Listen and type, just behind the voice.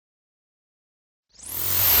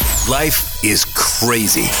Life is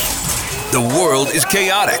crazy. The world is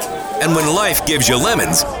chaotic. And when life gives you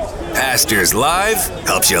lemons, Pastors Live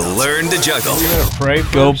helps you learn to juggle. Pray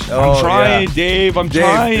first. I'm trying, Dave. I'm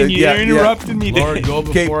trying. You're interrupting me, Dave. Lord, go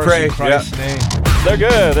before us in Christ's name. They're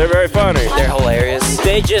good. They're very funny. They're hilarious.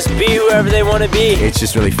 They just be whoever they want to be. It's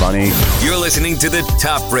just really funny. You're listening to the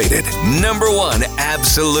top-rated, #1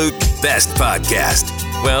 absolute best podcast.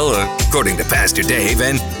 Well, according to Pastor Dave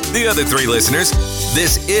and the other 3 listeners,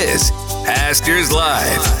 this is Pastors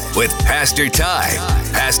Live with Pastor Ty,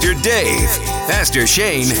 Pastor Dave, Pastor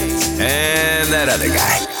Shane, and that other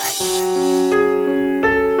guy.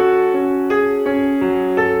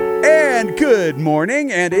 And good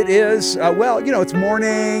morning, and it is, it's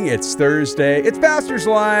morning, it's Thursday, it's Pastors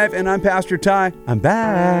Live, and I'm Pastor Ty. I'm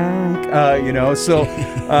back,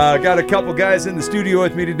 got a couple guys in the studio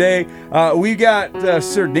with me today. We got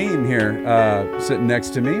Sir Dean here sitting next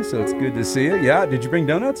to me, so it's good to see you. Yeah, did you bring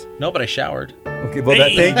donuts? No, but I showered. Okay, well,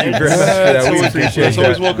 thank you very much for that. We appreciate that. It's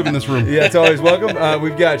always welcome in this room. Yeah, it's always welcome.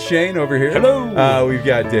 We've got Shane over here. Hello. We've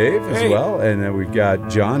got Dave as well, and then we've got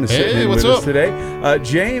John sitting in with us today.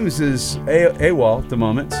 James is AWOL at the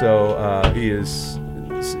moment, so he is.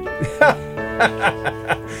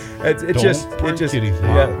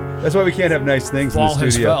 That's why we can't have nice things Fall in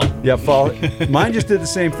the studio. has fell. Yeah, fall. Mine just did the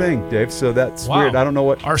same thing, Dave. So that's weird. I don't know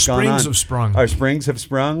what our springs have sprung. Our springs have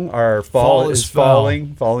sprung. Our fall is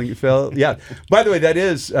falling. Fell. Yeah. By the way, that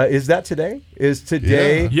is that today? Is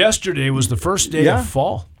today? Yeah. Yesterday was the first day of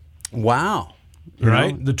fall. Wow.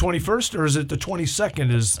 Right? The 21st, or is it the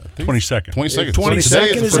 22nd? Is 22nd.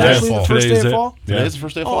 22nd is actually the first day of fall? Today is the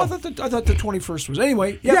first day of fall. I thought the 21st was.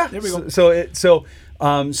 Anyway, there we go.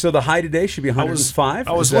 So the high today should be 105.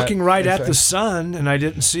 I was looking right at the sun, and I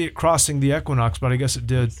didn't see it crossing the equinox, but I guess it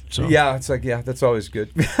did. So. Yeah, it's like, that's always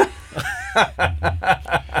good.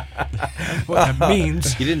 What that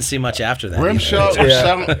means. You didn't see much after that. Rim shot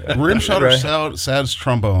or sad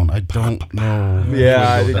trombone. I don't know.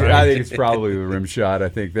 Yeah, I think it's probably the rim shot. I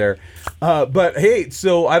think there. But hey,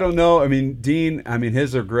 so I don't know. I mean, Dean. I mean,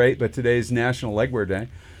 his are great, but today's National Legwear Day.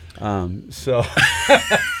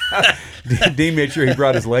 Dean made sure he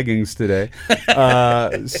brought his leggings today.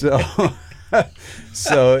 So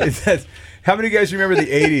that's. How many of you guys remember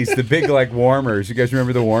the 80s, the big, warmers? You guys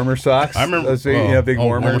remember the warmer socks? I remember. Big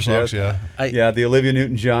warmers. Warmer socks, yeah. The Olivia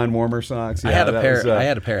Newton-John warmer socks. Yeah, I had a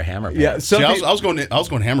pair of hammer pants. Yeah, See, I was going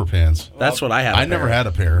hammer pants. That's what I had. I never had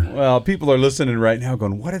a pair. Well, people are listening right now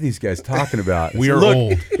going, what are these guys talking about? We are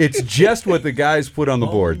old. Look, it's just what the guys put on the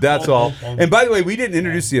board. That's all. And by the way, we didn't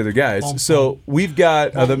introduce the other guys. So we've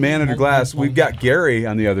got the man under glass. We've got Gary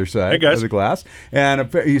on the other side of the glass. And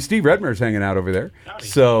Steve Redmer's hanging out over there.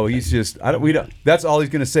 So he's just, that's all he's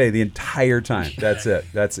going to say the entire time. That's it.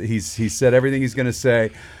 He's said everything he's going to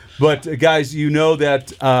say. But guys, you know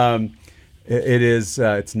that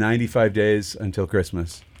it's 95 days until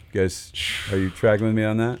Christmas. You guys, are you tracking with me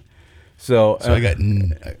on that? So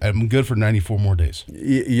I'm good for 94 more days.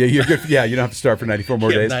 You're good. Yeah, you don't have to start for 94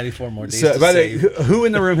 more days. 94 more days. So, by the way, who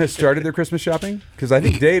in the room has started their Christmas shopping? Because I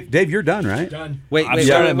think Dave, you're done, right? Done. Wait, I've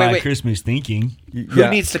started my Christmas thinking. Who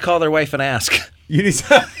needs to call their wife and ask? You need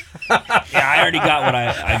to. I already got what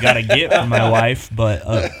I got to get for my wife, but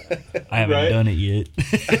I haven't done it yet.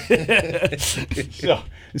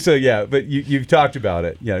 So yeah, but you've talked about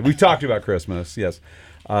it. Yeah, we've talked about Christmas. Yes.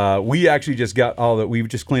 We actually just got we've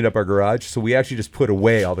just cleaned up our garage, so we actually just put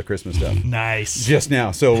away all the Christmas stuff. Nice. Just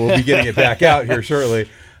now, so we'll be getting it back out here shortly.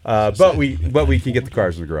 But we can get the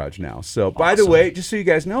cars in the garage now. So, by the way, just so you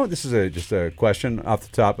guys know, this is just a question off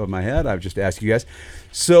the top of my head. I've just asked you guys.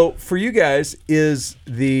 So, for you guys, is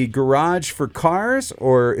the garage for cars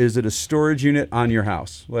or is it a storage unit on your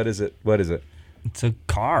house? What is it? It's a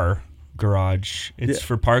car garage. It's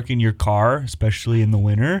for parking your car, especially in the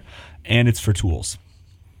winter, and it's for tools.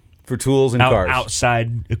 For tools and cars.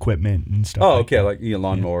 Outside equipment and stuff. Oh, okay, like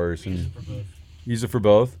lawnmowers and use it for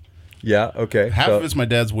both. Yeah, okay. Half of it's my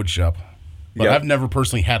dad's wood shop, but I've never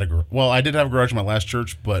personally had a garage. Well, I did have a garage in my last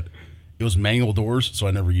church, but it was manual doors, so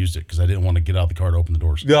I never used it because I didn't want to get out of the car to open the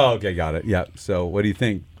doors. Oh, okay, got it. Yeah. So, what do you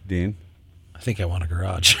think, Dean? I think I want a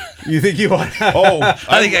garage. You think you want?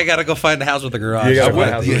 I think I got to go find a house with a garage.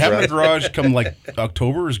 Having a garage come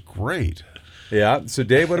October is great. Yeah. So,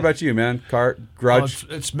 Dave, what about you, man? Garage?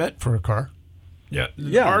 Well, it's meant for a car. Yeah.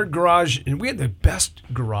 Our garage, and we had the best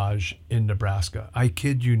garage in Nebraska. I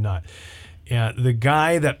kid you not. And the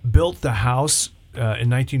guy that built the house in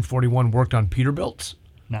 1941 worked on Peterbilt's.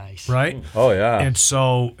 Nice. Right? Oh, yeah. And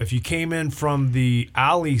so if you came in from the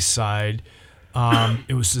alley side,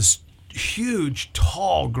 it was this huge,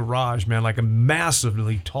 tall garage, man, like a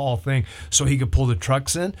massively tall thing, so he could pull the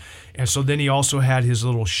trucks in. And so then he also had his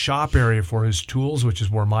little shop area for his tools, which is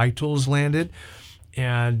where my tools landed.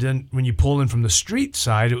 And then when you pull in from the street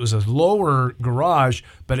side, it was a lower garage,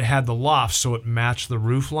 but it had the loft, so it matched the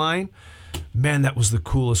roof line. Man, that was the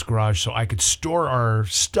coolest garage. So I could store our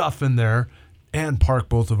stuff in there and park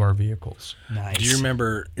both of our vehicles. Nice. Do you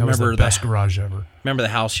remember? That was the best garage ever. Remember the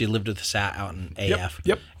house you lived with us at out in AF?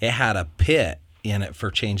 Yep. It had a pit in it for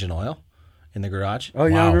changing oil in the garage. Oh,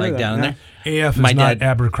 yeah, I remember like that. down in there. AF is not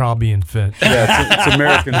Abercrombie and Fitch. Yeah, it's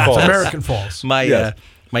American Falls. It's American Falls.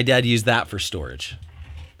 My dad used that for storage.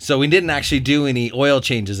 So we didn't actually do any oil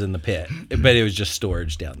changes in the pit, but it was just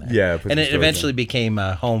storage down there. Yeah. And it eventually became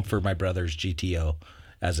a home for my brother's GTO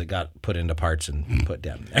as it got put into parts and put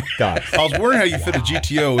down there. Gosh. I was wondering how you fit a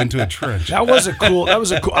GTO into a trench. That was a cool.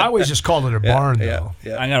 I always just called it a barn, though.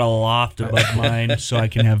 Yeah. I got a loft above mine, so I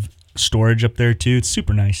can have storage up there, too. It's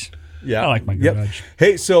super nice. Yeah. I like my garage.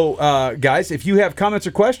 Hey, so guys, if you have comments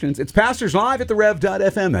or questions, it's Pastors Live at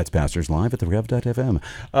therev.fm. That's Pastors Live at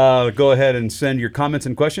therev.fm. Go ahead and send your comments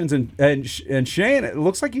and questions. And Shane, it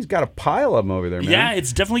looks like he's got a pile of them over there, man. Yeah,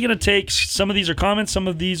 it's definitely going to take, some of these are comments, some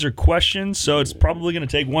of these are questions, so it's probably going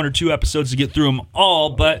to take 1 or 2 episodes to get through them all.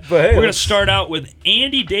 But hey, we're going to start out with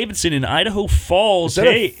Andy Davidson in Idaho Falls. Is that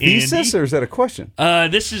a thesis, Andy? Or is that a question?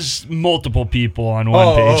 This is multiple people on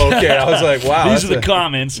one page. Oh, okay. I was like, wow. These are the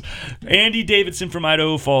comments. Andy Davidson from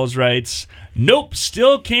Idaho Falls writes, "Nope,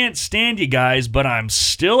 still can't stand you guys, but I'm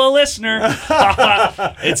still a listener.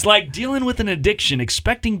 It's like dealing with an addiction,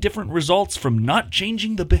 expecting different results from not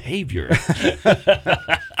changing the behavior."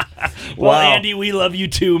 Well, wow. Andy, we love you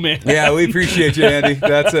too, man. Yeah, we appreciate you, Andy.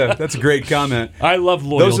 That's a great comment. I love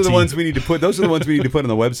loyalty. Those are the ones we need to put. Those are the ones we need to put on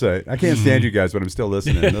the website. I can't stand you guys, but I'm still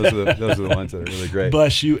listening. Those are the ones that are really great.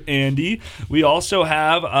 Bless you, Andy. We also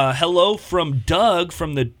have hello from Doug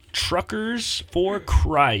from the Truckers for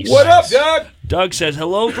Christ. What up, Doug? Doug says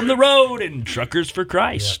hello from the road and Truckers for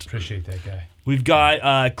Christ. Yeah, appreciate that guy. We've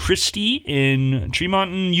got Christy in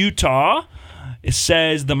Tremont, Utah. It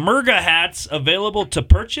says the MRGA hats available to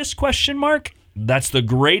purchase? ? That's the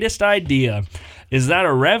greatest idea. Is that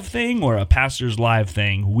a Rev thing or a Pastors Live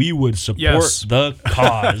thing? We would support the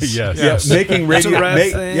cause. Yes. Yeah, making radio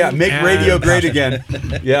make radio great again.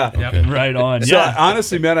 Yeah. Okay. Right on. So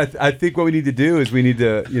honestly, man, I think what we need to do is we need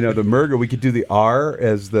to, the MRGA, we could do the R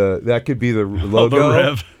as that could be the logo. The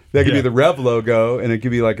Rev. That could be the Rev logo, and it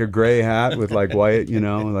could be like a gray hat with like white,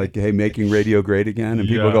 like, hey, making radio great again. And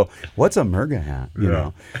people go, what's a MRGA hat? You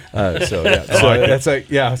know? So that's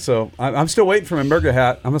like, so I'm still waiting for my MRGA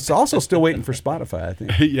hat. I'm also still waiting for Spotify, I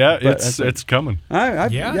think. Yeah, it's coming. Sure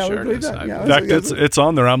it is. In fact, it's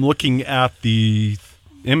on there. I'm looking at the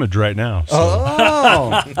image right now. So. Oh,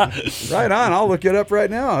 right on. I'll look it up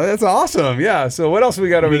right now. That's awesome. Yeah. So what else we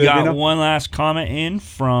got over there? We got one last comment in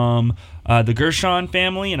from the Gershon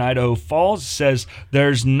family in Idaho Falls. It says,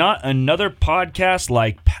 there's not another podcast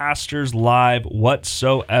like Pastors Live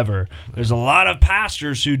whatsoever. There's a lot of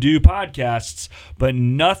pastors who do podcasts, but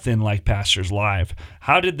nothing like Pastors Live.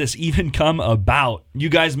 How did this even come about? You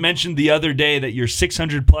guys mentioned the other day that you're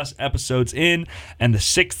 600 plus episodes in and the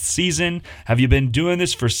 6th season. Have you been doing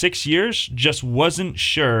this for 6 years? Just wasn't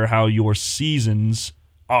sure how your seasons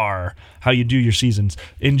are, how you do your seasons.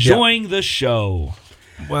 Enjoying the show.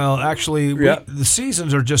 Well, actually, the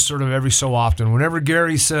seasons are just sort of every so often. Whenever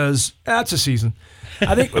Gary says, that's a season.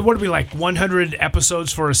 I think, what would be like 100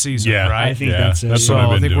 episods for a season, right? I think that's it. That's so what I've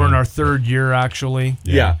been I think doing. we're in our 3rd year, actually.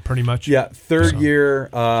 Yeah. Pretty much. Yeah, third year.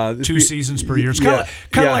 2 seasons per year. It's kind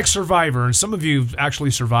of like Survivor, and some of you have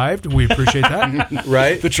actually survived. We appreciate that.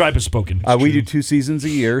 Right? The tribe has spoken. We do 2 seasons a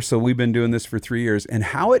year, so we've been doing this for 3 years. And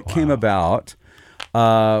how it came about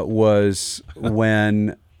was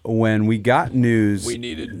when we got news. We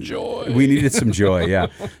needed joy. We needed some joy, yeah.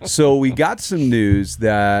 So we got some news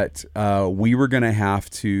that we were going to have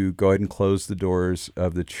to go ahead and close the doors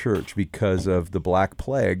of the church because of the Black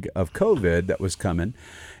Plague of COVID that was coming.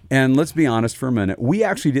 And let's be honest for a minute, we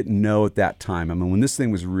actually didn't know at that time. I mean, when this thing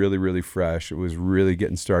was really, really fresh, it was really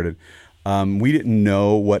getting started, we didn't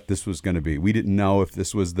know what this was going to be. We didn't know if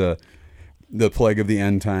this was the plague of the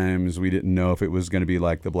end times. We didn't know if it was going to be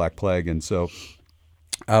like the Black Plague. And so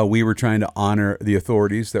we were trying to honor the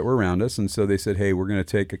authorities that were around us. And so they said, hey, we're going to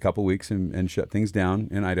take a couple weeks and shut things down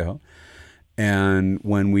in Idaho. And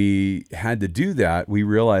when we had to do that, we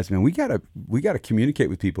realized, man, we got to communicate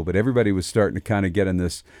with people. But everybody was starting to kind of get in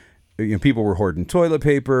this, people were hoarding toilet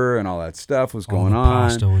paper and all that stuff was going on. All the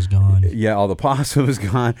pasta was gone. Yeah, all the pasta was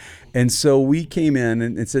gone. And so we came in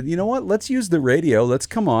and said, you know what, let's use the radio. Let's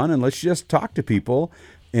come on and let's just talk to people.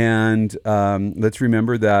 And let's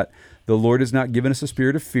remember that the Lord has not given us a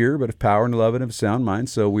spirit of fear, but of power and love and of a sound mind.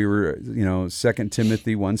 So we were, 2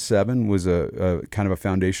 Timothy 1:7 was a kind of a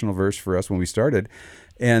foundational verse for us when we started.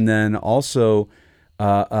 And then also,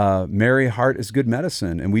 merry heart is good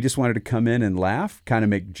medicine. And we just wanted to come in and laugh, kind of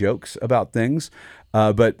make jokes about things.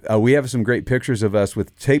 But we have some great pictures of us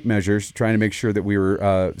with tape measures trying to make sure that we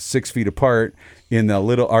were 6 feet apart in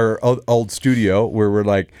our old studio where we're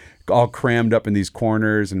like all crammed up in these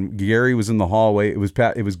corners. And Gary was in the hallway. It was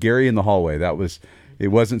Gary in the hallway. It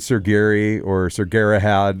wasn't Sir Gary or Sir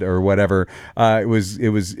Garahad or whatever. It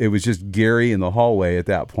was just Gary in the hallway at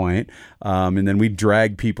that point. And then we'd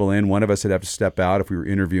drag people in. One of us would have to step out if we were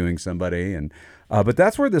interviewing somebody. But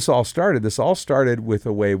that's where this all started. This all started with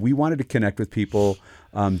a way we wanted to connect with people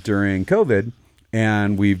during COVID.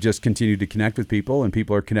 And we've just continued to connect with people, and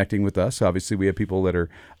people are connecting with us. Obviously, we have people that are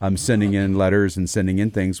sending in letters and sending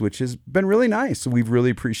in things, which has been really nice. We've really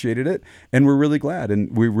appreciated it, and we're really glad.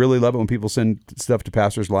 And we really love it when people send stuff to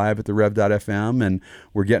Pastors Live at the Rev.fm, and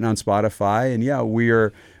we're getting on Spotify. And yeah,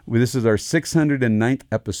 this is our 609th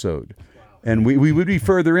episode. And we would be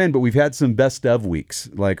further in, but we've had some best of weeks,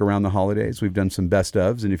 like around the holidays. We've done some best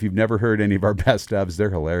ofs, and if you've never heard any of our best ofs, they're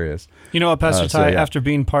hilarious. You know what, Pastor Ty, after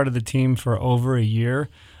being part of the team for over a year,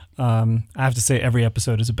 I have to say every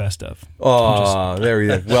episode is a best of. Oh, there we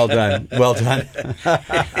go. Well done. Well done.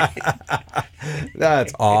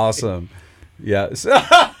 That's awesome. Yes.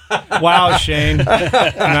 Wow, Shane.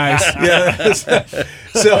 Nice. Yeah.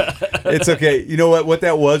 So it's okay. You know what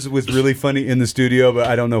that was really funny in the studio, but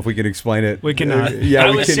I don't know if we can explain it. We cannot. Yeah, I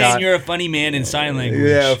was saying you're a funny man in sign language.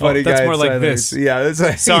 Yeah, funny guy. That's more like this. Yeah, that's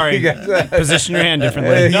like, sorry. Position your hand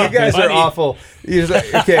differently. You guys are awful.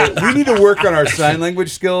 Okay, we need to work on our sign language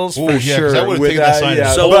skills for sure. I would have taken that sign.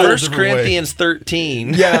 Yeah, so 1 Corinthians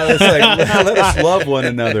 13. Yeah, it's like let us love one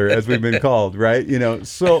another, as we've been called, right?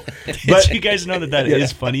 So. Did you guys know that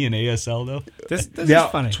is funny in ASL though? This is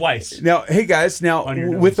funny. Twice. Now, hey guys,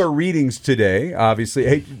 with our readings today,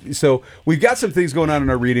 obviously, so we've got some things going on in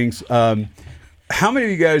our readings. How many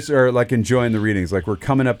of you guys are like enjoying the readings? Like we're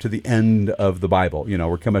coming up to the end of the Bible.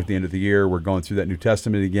 We're coming up to the end of the year. We're going through that New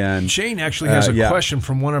Testament again. Shane actually has a question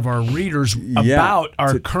from one of our readers about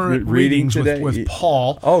our current readings with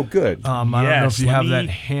Paul. Oh, good. I don't know if you have that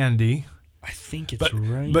handy. I think it's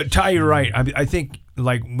right. But Ty, you're right. I think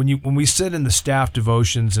like when we sit in the staff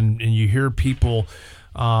devotions and you hear people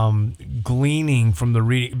gleaning from the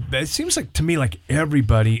reading, it seems like to me like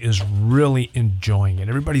everybody is really enjoying it.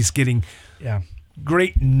 Everybody's getting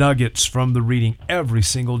great nuggets from the reading every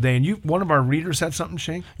single day. And one of our readers had something,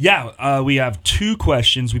 Shane? Yeah, we have 2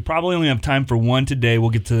 questions. We probably only have time for one today.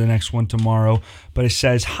 We'll get to the next one tomorrow. But it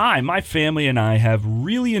says, "Hi, my family and I have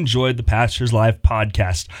really enjoyed the Pastors Live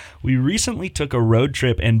podcast. We recently took a road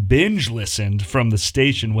trip and binge listened from the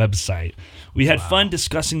station website. We had fun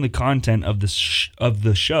discussing the content of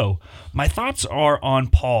the show. My thoughts are on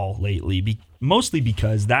Paul lately, mostly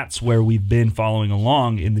because that's where we've been following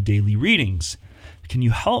along in the daily readings. Can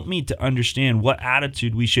you help me to understand what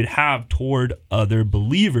attitude we should have toward other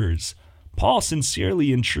believers? Paul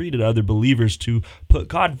sincerely entreated other believers to put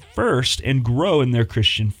God first and grow in their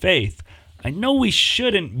Christian faith. I know we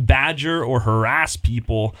shouldn't badger or harass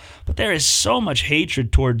people, but there is so much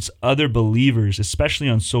hatred towards other believers, especially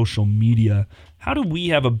on social media. How do we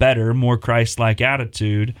have a better, more Christ-like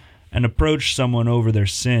attitude and approach someone over their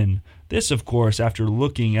sin? This, of course, after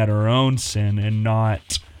looking at our own sin and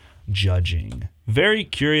not judging. Very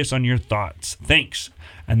curious on your thoughts. Thanks."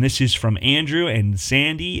 And this is from Andrew and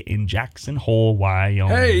Sandy in Jackson Hole,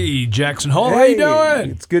 Wyoming. Hey, Jackson Hole, how you doing?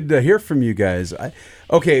 It's good to hear from you guys.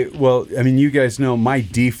 You guys know my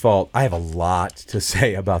default. I have a lot to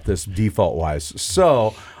say about this default-wise.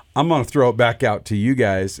 So I'm going to throw it back out to you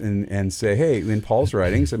guys and say, hey, in Paul's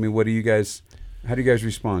writings, how do you guys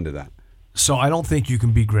respond to that? So I don't think you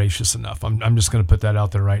can be gracious enough. I'm just going to put that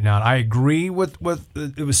out there right now. And I agree with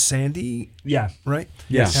it was Sandy. Yeah. Right?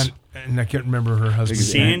 Yes. And I can't remember her husband's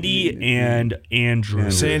Sandy and Andrew.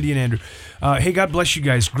 Sandy and Andrew. Hey, God bless you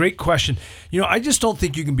guys. Great question. I just don't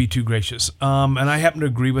think you can be too gracious. And I happen to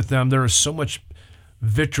agree with them. There is so much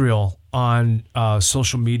vitriol on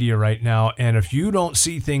social media right now. And if you don't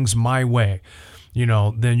see things my way,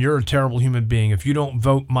 then you're a terrible human being. If you don't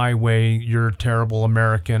vote my way, you're a terrible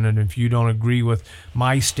American. And if you don't agree with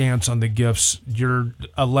my stance on the gifts, you're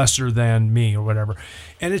a lesser than me or whatever.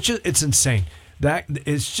 And it's insane. That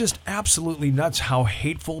it's just absolutely nuts how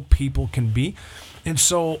hateful people can be. And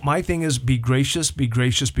so my thing is be gracious, be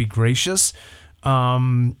gracious, be gracious.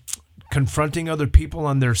 Confronting other people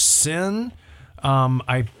on their sin.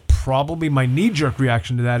 My knee-jerk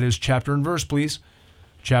reaction to that is chapter and verse, please.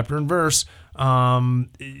 Chapter and verse. Are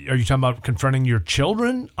you talking about confronting your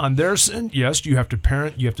children on their sin? Yes, you have to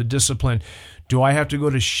parent, you have to discipline. Do I have to go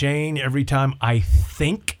to Shane every time I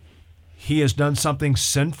think he has done something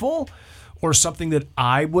sinful or something that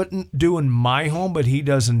I wouldn't do in my home, but he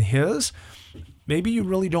does in his? Maybe you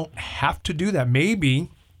really don't have to do that. Maybe,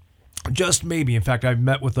 just maybe. In fact, I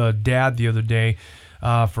met with a dad the other day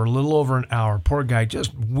for a little over an hour. Poor guy,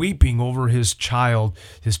 just weeping over his child,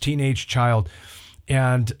 his teenage child.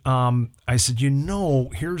 And I said,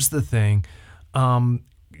 here's the thing.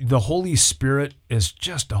 The Holy Spirit is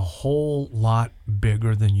just a whole lot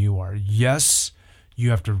bigger than you are. Yes, you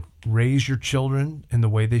have to raise your children in the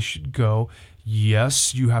way they should go.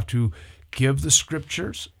 Yes, you have to give the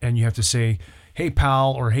scriptures, and you have to say, hey,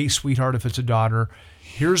 pal, or hey, sweetheart, if it's a daughter,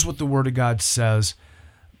 here's what the Word of God says.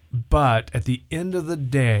 But at the end of the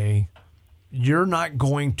day, you're not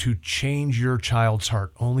going to change your child's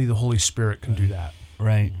heart. Only the Holy Spirit can do that.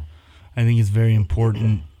 Right. I think it's very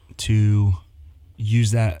important to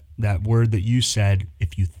use that word that you said,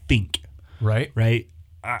 if you think. Right. Right.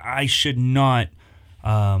 I should not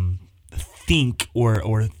think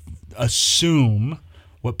or assume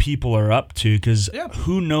what people are up to, because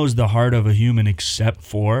who knows the heart of a human except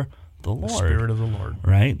for the Lord? The Spirit of the Lord.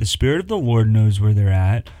 Right? The Spirit of the Lord knows where they're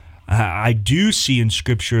at. I do see in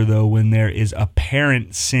Scripture, though, when there is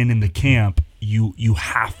apparent sin in the camp, you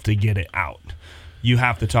have to get it out. You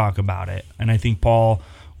have to talk about it. And I think Paul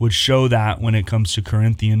would show that when it comes to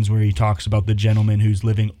Corinthians, where he talks about the gentleman who's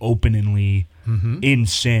living openly in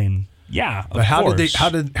sin. Yeah, but how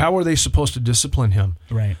were they supposed to discipline him?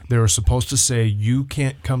 Right. They were supposed to say, you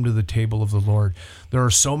can't come to the table of the Lord. There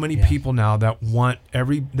are so many people now that want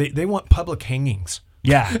they want public hangings.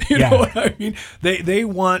 Yeah. You know what I mean? They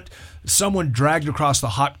want someone dragged across the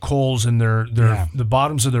hot coals and the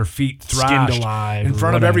bottoms of their feet thrashed skinned alive in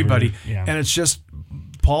front of everybody. Yeah. And it's just,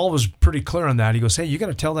 Paul was pretty clear on that. He goes, hey, you got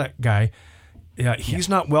to tell that guy, he's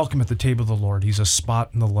not welcome at the table of the Lord. He's a spot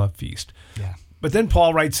in the love feast. Yeah. But then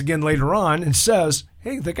Paul writes again later on and says,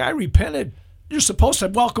 hey, the guy repented. You're supposed to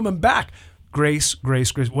welcome him back. Grace,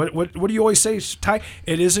 grace, grace. What do you always say, Ty?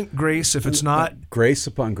 It isn't grace if it's not grace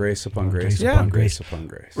upon grace upon grace upon grace upon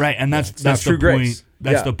grace. Right, and that's the true point. Grace.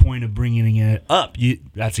 That's the point of bringing it up.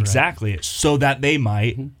 That's exactly it, so that they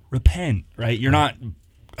might repent. Right, you're not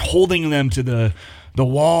holding them to the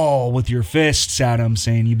wall with your fists at them,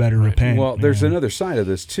 saying you better repent. Well, there's another side of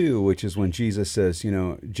this too, which is when Jesus says,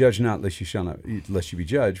 judge not lest you be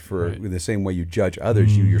judged. For the same way you judge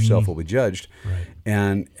others, you yourself will be judged. Right.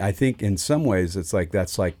 And I think in some ways that's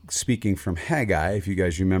like speaking from Haggai. If you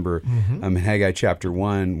guys remember, in Haggai chapter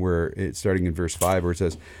 1, where it's starting in verse 5, where it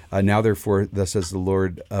says, "Now therefore, thus says the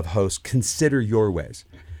Lord of hosts, consider your ways."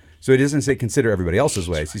 So he doesn't say consider everybody else's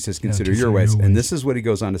ways. He says consider your ways. And this is what he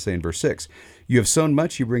goes on to say in verse 6. You have sown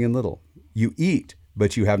much, you bring in little. You eat,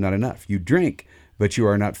 but you have not enough. You drink, but you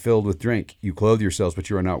are not filled with drink. You clothe yourselves,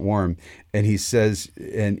 but you are not warm. And he says,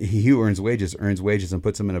 and he who earns wages and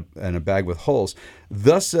puts them in a bag with holes.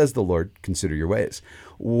 Thus says the Lord, consider your ways.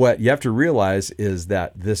 What you have to realize is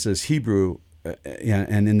that this is Hebrew.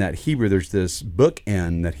 And in that Hebrew, there's this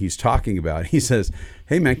bookend that he's talking about. He says,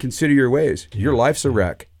 hey, man, consider your ways. Your life's a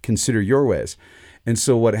wreck. Consider your ways. And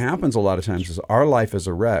so what happens a lot of times is our life is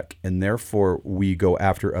a wreck, and therefore we go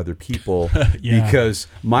after other people because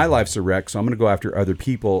my life's a wreck, so I'm going to go after other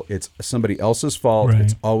people. It's somebody else's fault. Right.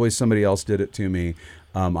 It's always somebody else did it to me.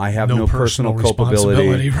 I have no personal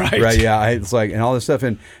culpability. Right. Yeah. It's like, and all this stuff.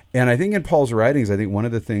 And I think in Paul's writings, I think one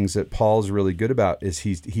of the things that Paul's really good about is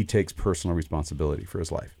he takes personal responsibility for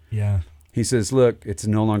his life. Yeah. He says, look, it's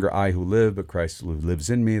no longer I who live, but Christ who lives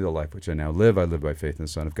in me. The life which I now live, I live by faith in the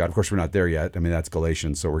Son of God. Of course, we're not there yet. I mean, that's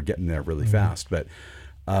Galatians, so we're getting there really fast. But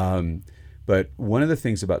one of the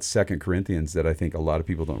things about 2 Corinthians that I think a lot of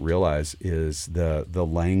people don't realize is the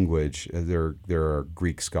language. There are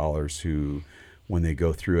Greek scholars who, when they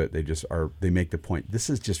go through it, they make the point, this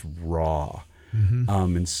is just raw.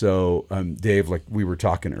 And so, Dave, like we were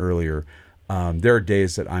talking earlier, there are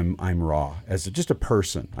days that I'm raw as just a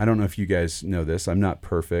person. I don't know if you guys know this. I'm not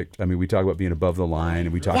perfect. I mean, we talk about being above the line,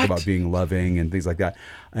 and we talk about being loving and things like that.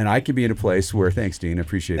 And I can be in a place where, thanks, Dean, I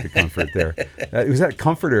appreciate the comfort there. Was that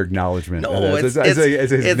comfort or acknowledgement? No, it's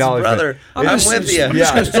brother. I'm with you. I'm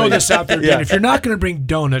just going to throw this out there, Dean. If you're not going to bring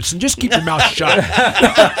donuts, then just keep your mouth shut.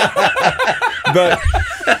 But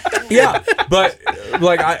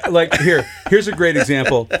here's a great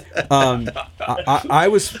example. I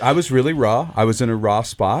was really raw. I was in a raw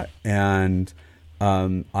spot, and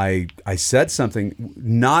I said something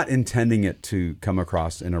not intending it to come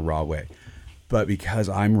across in a raw way, but because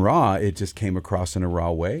I'm raw, it just came across in a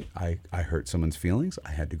raw way. I hurt someone's feelings.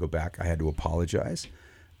 I had to go back. I had to apologize.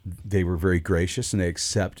 they were very gracious, and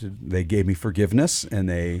they gave me forgiveness, and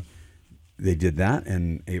they did that,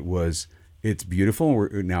 and it's beautiful. We're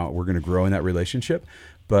going to grow in that relationship,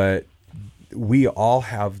 but we all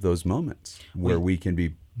have those moments where we can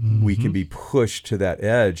be pushed to that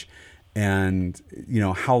edge, and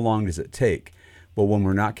how long does it take? Well, when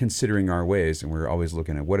we're not considering our ways, and we're always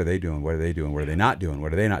looking at what are they doing, what are they doing, what are they not doing,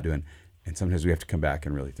 what are they not doing, and sometimes we have to come back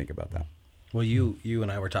and really think about that. Well, you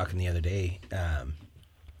and I were talking the other day.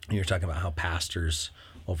 You were talking about how pastors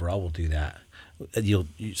overall will do that. We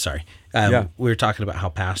were talking about how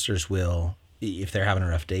pastors will, if they're having a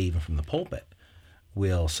rough day, even from the pulpit,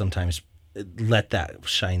 will sometimes let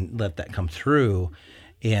that come through.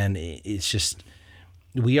 And it's just,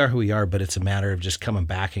 we are who we are, but it's a matter of just coming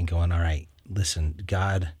back and going, all right, listen,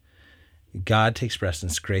 God takes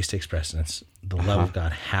precedence, grace takes precedence. The love of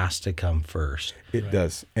God has to come first. It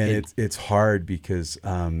does, and it's hard because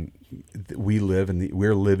we're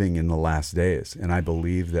living in the last days, and I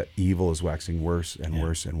believe that evil is waxing worse and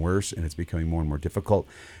worse and worse, and it's becoming more and more difficult.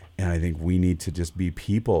 And I think we need to just be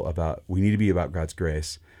we need to be about God's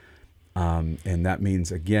grace, and that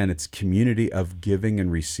means, again, it's community of giving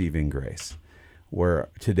and receiving grace. Where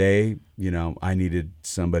today, I needed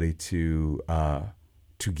somebody to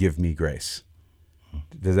give me grace.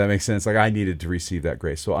 Does that make sense? Like, I needed to receive that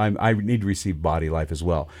grace. So I need to receive body life as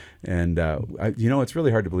well. And, it's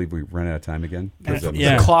really hard to believe we run out of time again.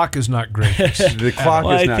 The clock is not gracious. The clock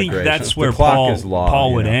is not gracious. I think that's where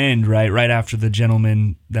Paul would end, right after the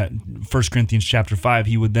gentleman, that 1 Corinthians chapter 5,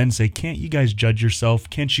 he would then say, can't you guys judge yourself?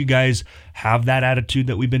 Can't you guys have that attitude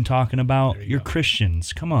that we've been talking about? You're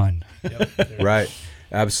Christians. Come on. Right.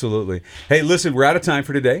 Absolutely. Hey, listen, we're out of time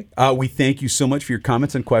for today. We thank you so much for your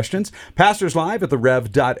comments and questions. Pastors Live at the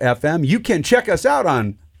Rev.fm. You can check us out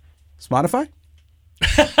on Spotify.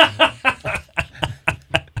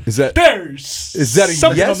 There's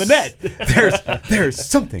something yes? on the net. There's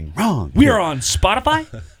something wrong. We are on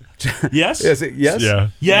Spotify. Yes? Is it yes? Yeah.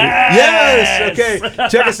 Yes! Okay.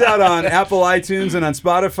 Check us out on Apple iTunes and on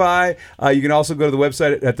Spotify. You can also go to the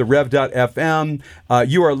website at therev.fm.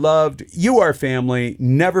 You are loved. You are family.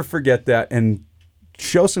 Never forget that. And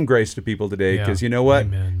show some grace to people today, because you know what?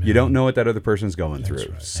 Amen, you don't know what that other person's going through.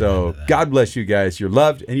 Right. So God bless you guys. You're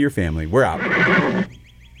loved and your family. We're out.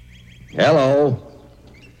 Hello.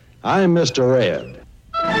 I'm Mr. Red.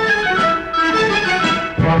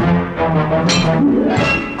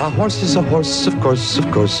 A horse is a horse, of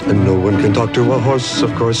course, and no one can talk to a horse,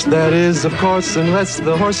 of course. That is, of course, unless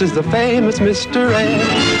the horse is the famous Mr.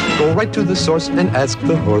 Ed. Go right to the source and ask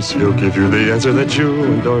the horse. He'll give you the answer that you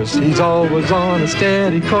endorse. He's always on a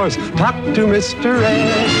steady course. Talk to Mr. Ed.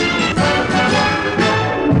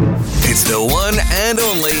 It's the one and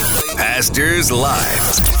only Pastors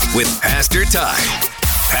Live with Pastor Ty,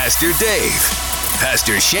 Pastor Dave,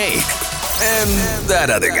 Pastor Shane, and that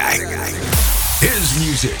other guy. His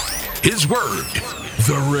music, his word,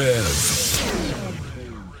 The Rev.